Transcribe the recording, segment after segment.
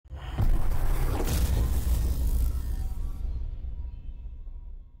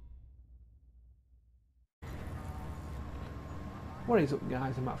What is up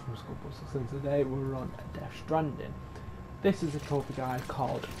guys, I'm Matt from Skullbusters and today we're on Death Stranding. This is a trophy guide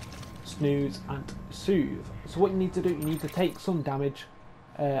called Snooze and Soothe. So what you need to do, you need to take some damage.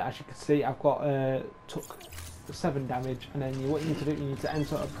 As you can see, I've got took 7 damage, and then what you need to do, you need to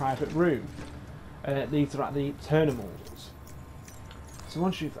enter a private room. These are at the terminals. So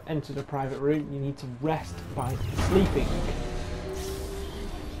once you've entered a private room, you need to rest by sleeping.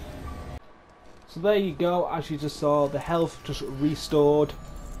 So there you go, as you just saw, the health just restored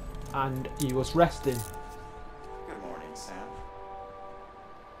and he was resting. Good morning, Sam.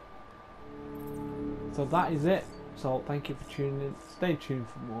 So that is it. So thank you for tuning in. Stay tuned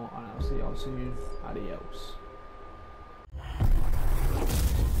for more and I'll see you all soon. Adios.